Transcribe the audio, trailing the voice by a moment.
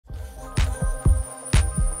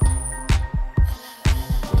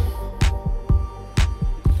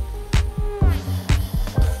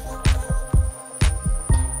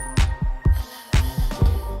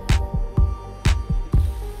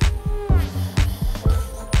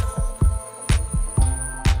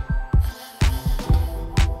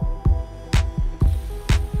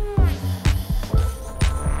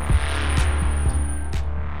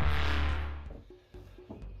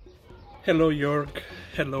Hello York,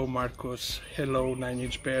 hello Marcus, hello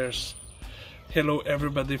 9-inch Bears, hello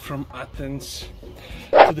everybody from Athens.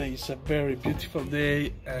 Today is a very beautiful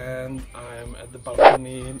day and I'm at the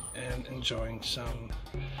balcony and enjoying some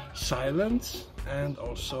silence and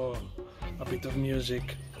also a bit of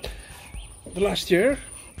music. The last year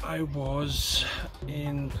I was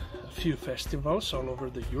in a few festivals all over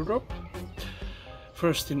the Europe.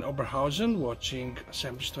 First in Oberhausen watching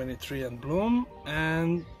Alexandros 23 and Blume,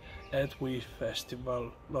 and at We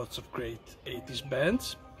Festival lots of great 80s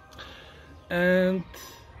bands. And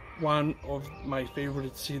one of my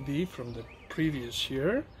favorite CD from the previous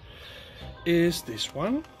year is this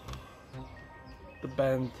one, the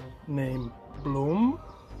band named Blume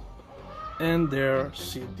and their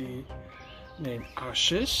CD named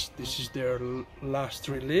Ashes. This is their last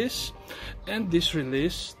release, and this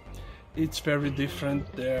release it's very different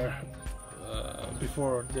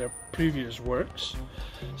before their previous works.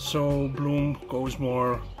 So Blume goes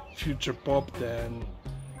more future pop than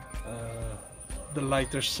the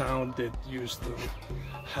lighter sound that used to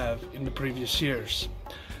have in the previous years.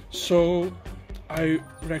 So I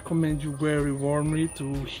recommend you very warmly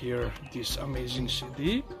to hear this amazing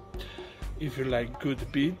CD. If you like good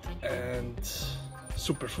beat and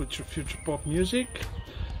super future pop music,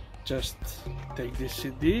 just take this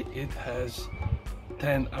CD. It has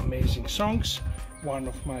 10 amazing songs, one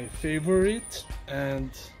of my favorites, and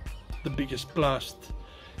the biggest blast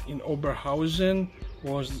in Oberhausen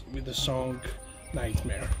was with the song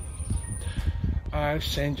Nightmare. I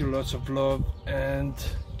send you lots of love and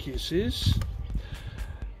kisses.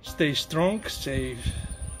 Stay strong, stay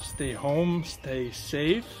home, stay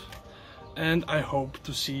safe, and I hope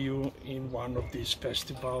to see you in one of these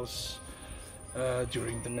festivals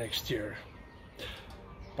during the next year.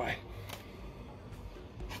 Bye.